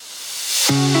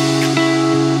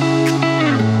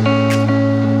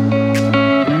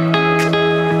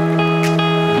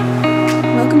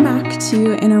Welcome back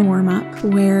to Inner Warm-Up,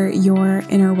 where your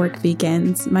inner work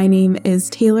begins. My name is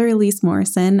Taylor Elise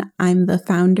Morrison. I'm the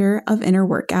founder of Inner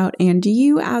Workout, and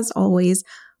you, as always,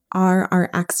 are our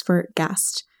expert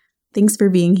guest. Thanks for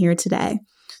being here today.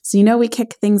 So we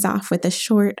kick things off with a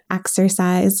short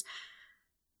exercise.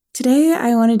 Today,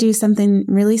 I want to do something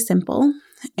really simple,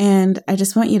 and I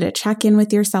just want you to check in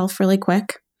with yourself really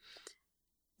quick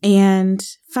and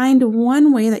find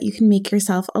one way that you can make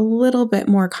yourself a little bit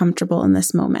more comfortable in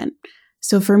this moment.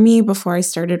 So for me, before I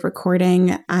started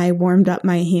recording, I warmed up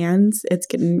my hands. It's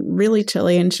getting really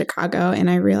chilly in Chicago, and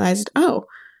I realized,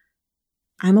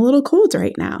 I'm a little cold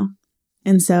right now.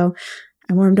 And so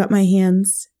I warmed up my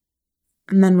hands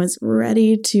and then was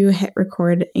ready to hit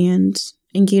record and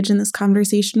engage in this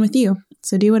conversation with you.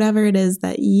 So do whatever it is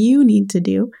that you need to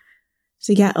do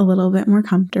to get a little bit more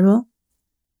comfortable.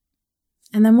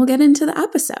 And then we'll get into the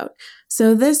episode.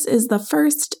 So this is the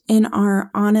first in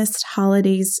our Honest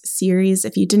Holidays series.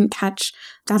 If you didn't catch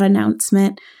that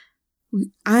announcement,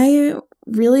 I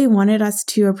really wanted us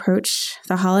to approach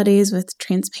the holidays with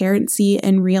transparency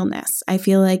and realness. I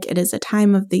feel like it is a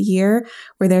time of the year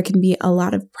where there can be a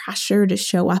lot of pressure to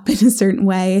show up in a certain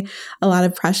way, a lot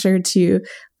of pressure to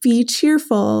be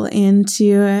cheerful and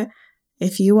to,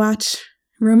 if you watch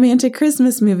romantic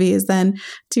Christmas movies, then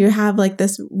to have like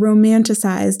this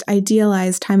romanticized,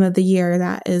 idealized time of the year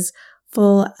that is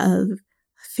full of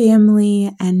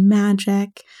family and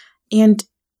magic. And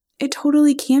it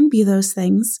totally can be those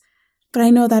things, but I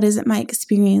know that isn't my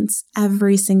experience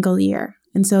every single year.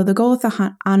 And so the goal with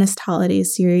the Honest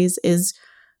Holidays series is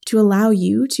to allow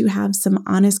you to have some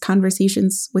honest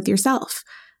conversations with yourself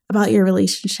about your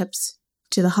relationships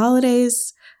to the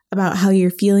holidays, about how you're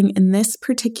feeling in this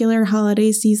particular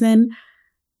holiday season,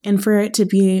 and for it to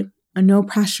be a no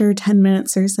pressure 10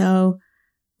 minutes or so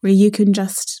where you can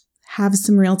just have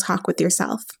some real talk with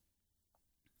yourself.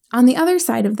 On the other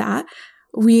side of that,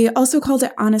 we also called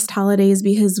it Honest Holidays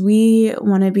because we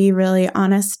want to be really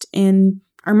honest in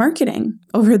our marketing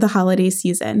over the holiday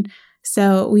season.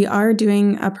 So we are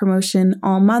doing a promotion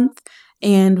all month,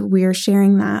 and we're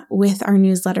sharing that with our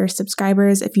newsletter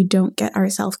subscribers. If you don't get our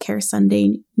Self-Care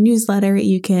Sunday newsletter,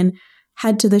 you can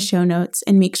head to the show notes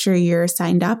and make sure you're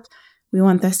signed up. We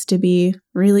want this to be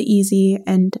really easy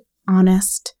and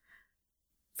honest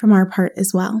from our part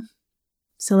as well.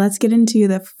 So let's get into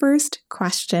the first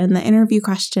question. The interview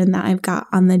question that I've got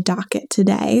on the docket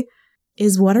today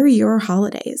is, what are your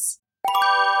holidays?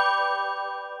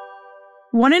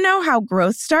 Want to know how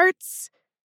growth starts?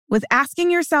 With asking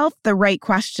yourself the right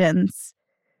questions.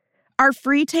 Our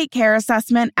free Take Care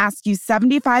assessment asks you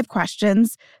 75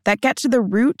 questions that get to the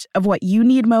root of what you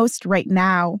need most right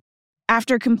now.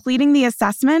 After completing the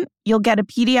assessment, you'll get a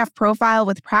PDF profile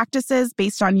with practices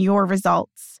based on your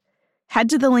results. Head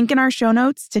to the link in our show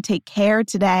notes to take care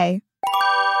today.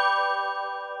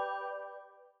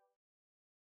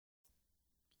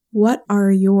 What are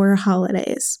your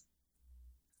holidays?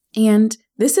 And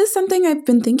this is something I've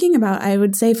been thinking about, I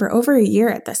would say, for over a year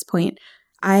at this point.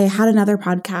 I had another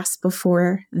podcast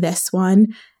before this one,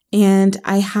 and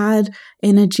I had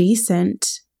an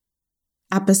adjacent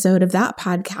episode of that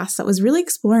podcast that was really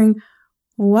exploring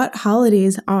what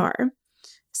holidays are.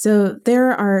 So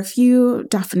there are a few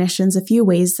definitions, a few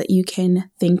ways that you can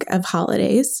think of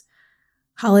holidays.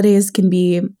 Holidays can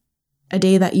be a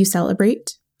day that you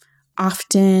celebrate,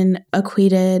 often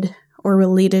equated or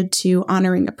related to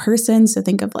honoring a person. So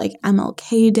think of like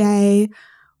MLK Day,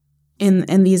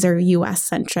 and these are US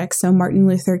centric. So Martin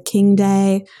Luther King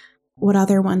Day. What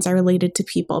other ones are related to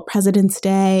people? President's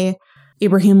Day,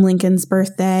 Abraham Lincoln's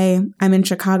birthday. I'm in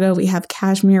Chicago. We have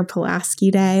Kazimierz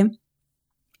Pulaski Day.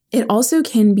 It also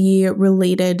can be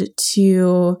related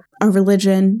to a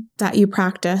religion that you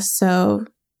practice. So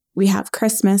we have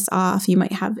Christmas off. You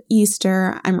might have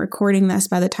Easter. I'm recording this.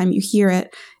 By the time you hear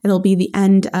it, it'll be the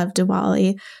end of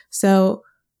Diwali. So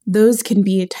those can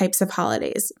be types of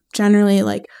holidays, generally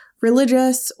like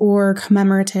religious or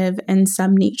commemorative in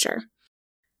some nature.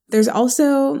 There's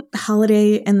also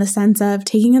holiday in the sense of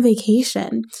taking a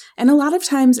vacation. And a lot of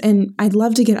times, and I'd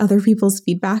love to get other people's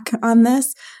feedback on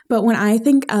this, but when I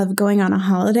think of going on a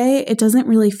holiday, it doesn't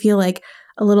really feel like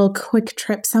a little quick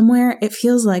trip somewhere. It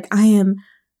feels like I am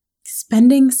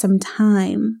spending some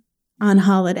time on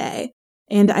holiday.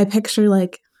 And I picture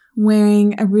like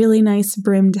wearing a really nice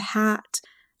brimmed hat,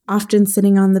 often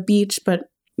sitting on the beach, but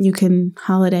you can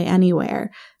holiday anywhere.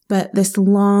 But this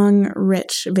long,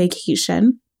 rich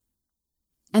vacation.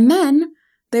 And then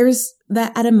there's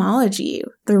the etymology,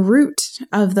 the root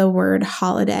of the word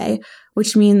holiday,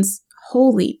 which means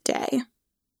holy day,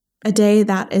 a day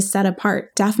that is set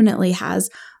apart, definitely has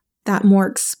that more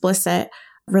explicit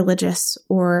religious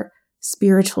or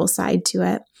spiritual side to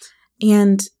it.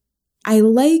 And I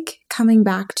like coming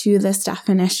back to this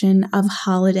definition of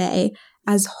holiday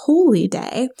as holy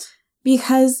day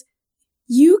because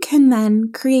you can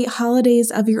then create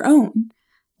holidays of your own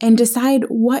and decide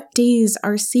what days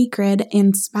are sacred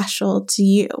and special to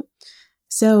you.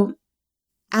 So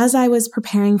as I was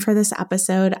preparing for this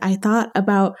episode, I thought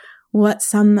about what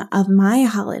some of my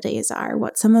holidays are,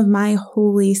 what some of my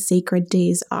holy sacred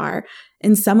days are.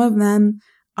 And some of them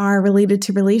are related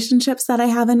to relationships that I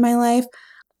have in my life.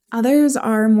 Others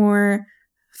are more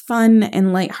fun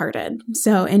and lighthearted.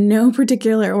 So in no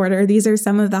particular order, these are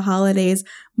some of the holidays,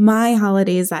 my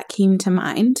holidays that came to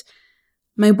mind.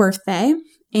 My birthday,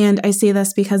 and I say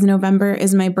this because November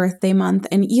is my birthday month.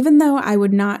 And even though I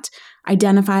would not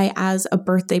identify as a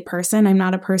birthday person, I'm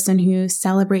not a person who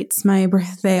celebrates my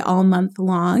birthday all month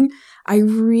long, I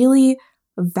really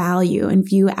value and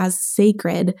view as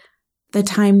sacred the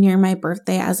time near my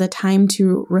birthday as a time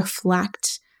to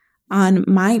reflect on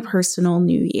my personal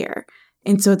new year.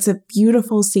 And so it's a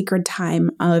beautiful, sacred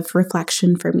time of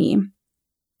reflection for me.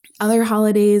 Other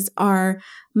holidays are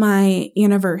my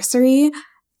anniversary.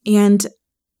 And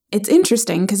it's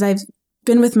interesting because I've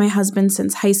been with my husband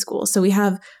since high school. So we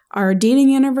have our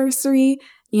dating anniversary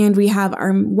and we have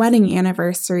our wedding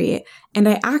anniversary. And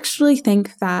I actually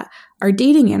think that our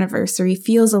dating anniversary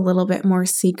feels a little bit more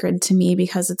sacred to me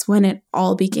because it's when it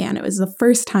all began. It was the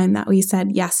first time that we said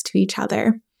yes to each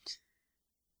other.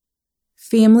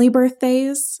 Family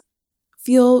birthdays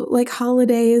feel like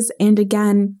holidays. And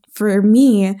again, for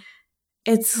me,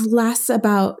 it's less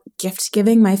about gift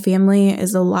giving. My family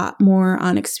is a lot more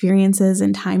on experiences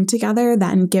and time together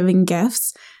than giving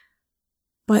gifts.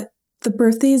 But the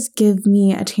birthdays give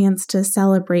me a chance to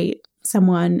celebrate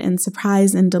someone and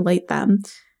surprise and delight them.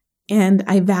 And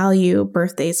I value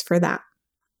birthdays for that.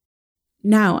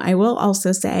 Now, I will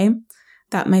also say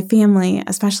that my family,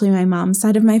 especially my mom's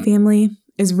side of my family,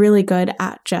 is really good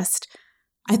at just,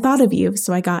 I thought of you,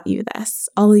 so I got you this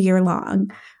all year long.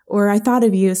 Or I thought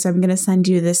of you, so I'm going to send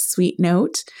you this sweet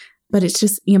note. But it's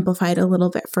just amplified a little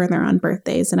bit further on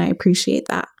birthdays, and I appreciate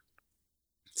that.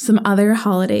 Some other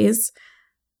holidays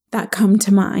that come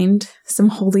to mind, some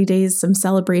holy days, some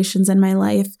celebrations in my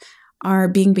life are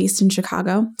being based in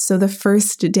Chicago. So the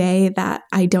first day that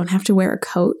I don't have to wear a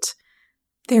coat,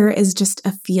 there is just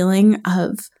a feeling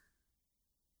of,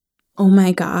 oh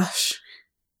my gosh,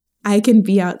 I can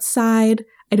be outside.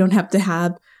 I don't have to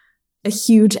have a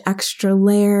huge extra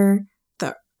layer.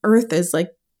 The earth is like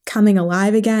coming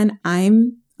alive again.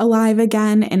 I'm alive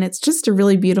again. And it's just a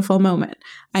really beautiful moment.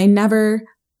 I never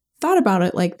thought about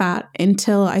it like that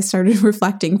until I started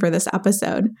reflecting for this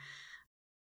episode.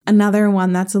 Another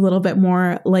one that's a little bit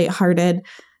more lighthearted.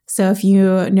 So if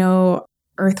you know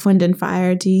Earth, Wind, and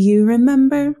Fire, do you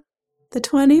remember the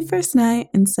 21st night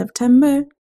in September?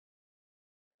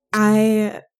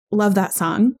 I love that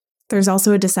song. There's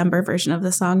also a December version of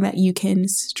the song that you can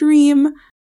stream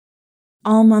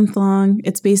all month long.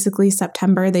 It's basically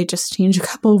September. They just change a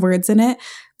couple words in it.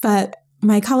 But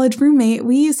my college roommate,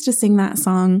 we used to sing that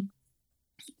song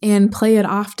and play it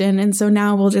often. And so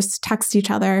now we'll just text each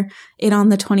other it on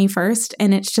the 21st.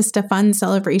 And it's just a fun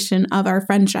celebration of our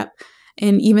friendship.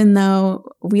 And even though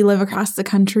we live across the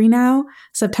country now,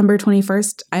 September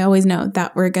 21st, I always know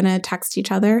that we're going to text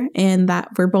each other and that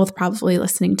we're both probably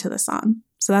listening to the song.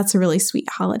 So that's a really sweet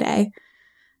holiday.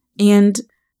 And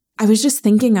I was just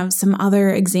thinking of some other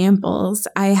examples.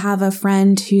 I have a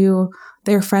friend who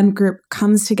their friend group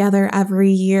comes together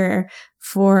every year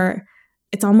for,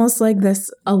 it's almost like this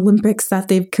Olympics that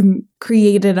they've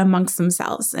created amongst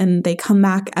themselves. And they come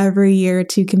back every year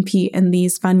to compete in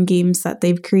these fun games that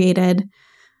they've created.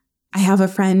 I have a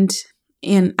friend,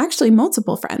 and actually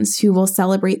multiple friends, who will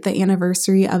celebrate the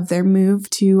anniversary of their move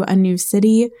to a new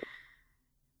city.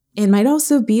 It might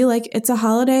also be like it's a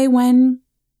holiday when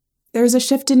there's a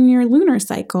shift in your lunar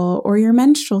cycle or your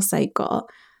menstrual cycle,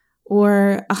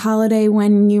 or a holiday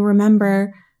when you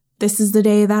remember this is the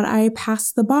day that I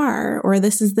passed the bar, or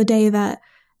this is the day that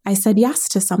I said yes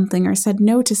to something or said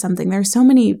no to something. There are so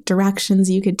many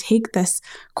directions you could take this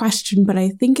question, but I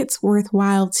think it's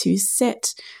worthwhile to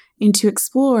sit and to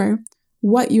explore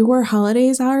what your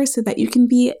holidays are so that you can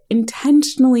be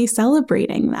intentionally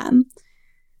celebrating them.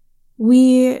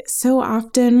 We so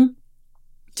often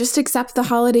just accept the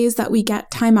holidays that we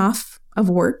get time off of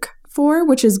work for,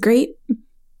 which is great.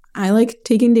 I like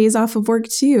taking days off of work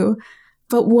too.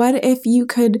 But what if you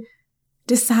could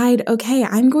decide, okay,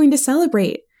 I'm going to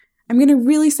celebrate. I'm going to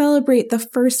really celebrate the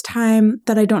first time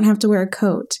that I don't have to wear a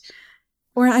coat.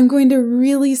 Or I'm going to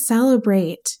really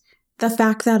celebrate the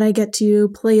fact that I get to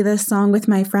play this song with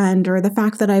my friend, or the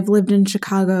fact that I've lived in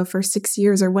Chicago for 6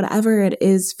 years, or whatever it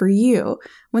is for you.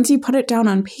 Once you put it down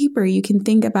on paper, you can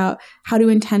think about how to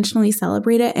intentionally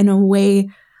celebrate it in a way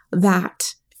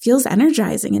that feels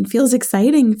energizing and feels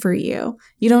exciting for you.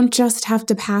 You don't just have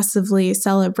to passively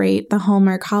celebrate the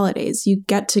Hallmark holidays. You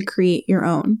get to create your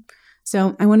own.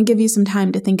 So I want to give you some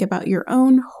time to think about your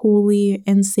own holy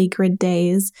and sacred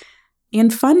days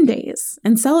and fun days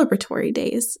and celebratory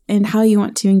days and how you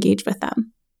want to engage with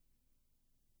them.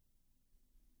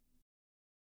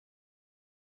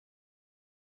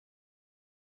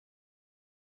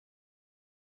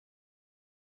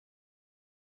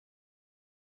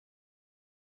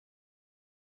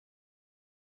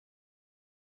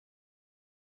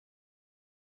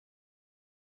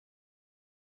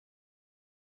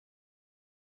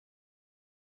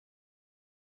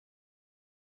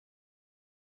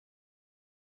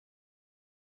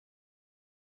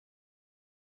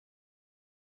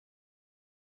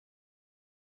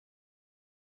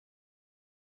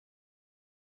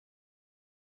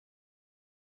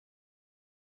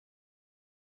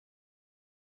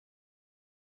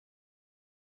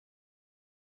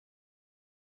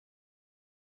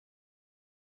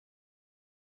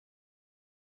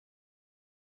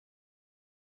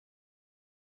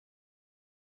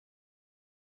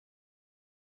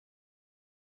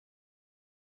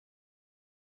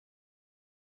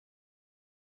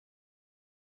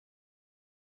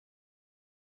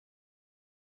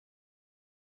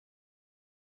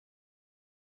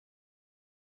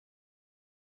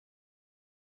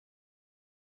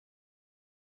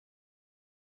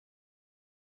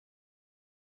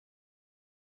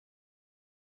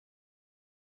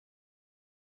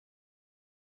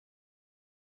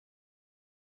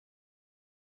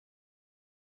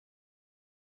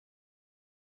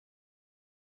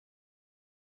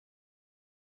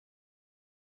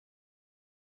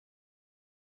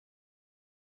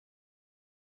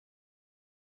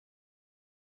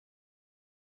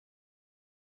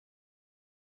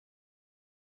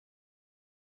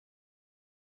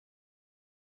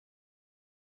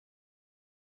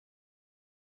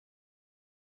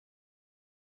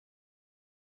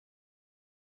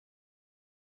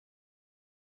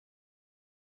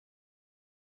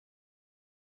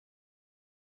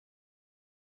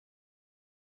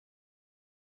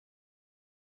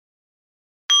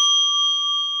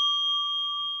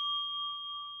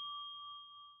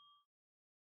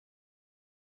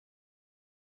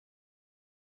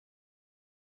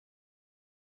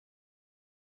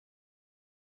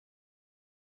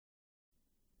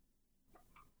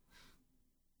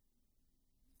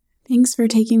 Thanks for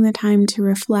taking the time to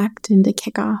reflect and to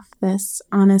kick off this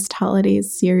Honest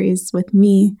Holidays series with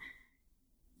me.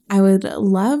 I would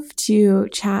love to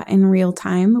chat in real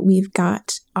time. We've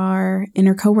got our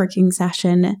inner co-working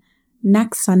session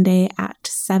next Sunday at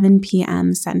 7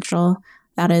 p.m. Central.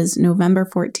 That is November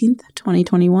 14th,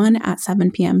 2021 at 7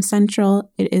 p.m.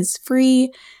 Central. It is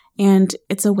free, and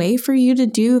it's a way for you to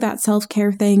do that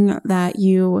self-care thing that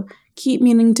you keep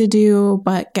meaning to do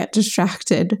but get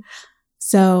distracted.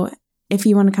 So if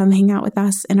you want to come hang out with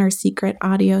us in our secret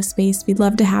audio space, we'd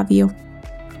love to have you.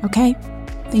 Okay,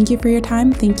 thank you for your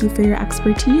time. Thank you for your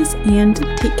expertise, and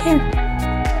take care.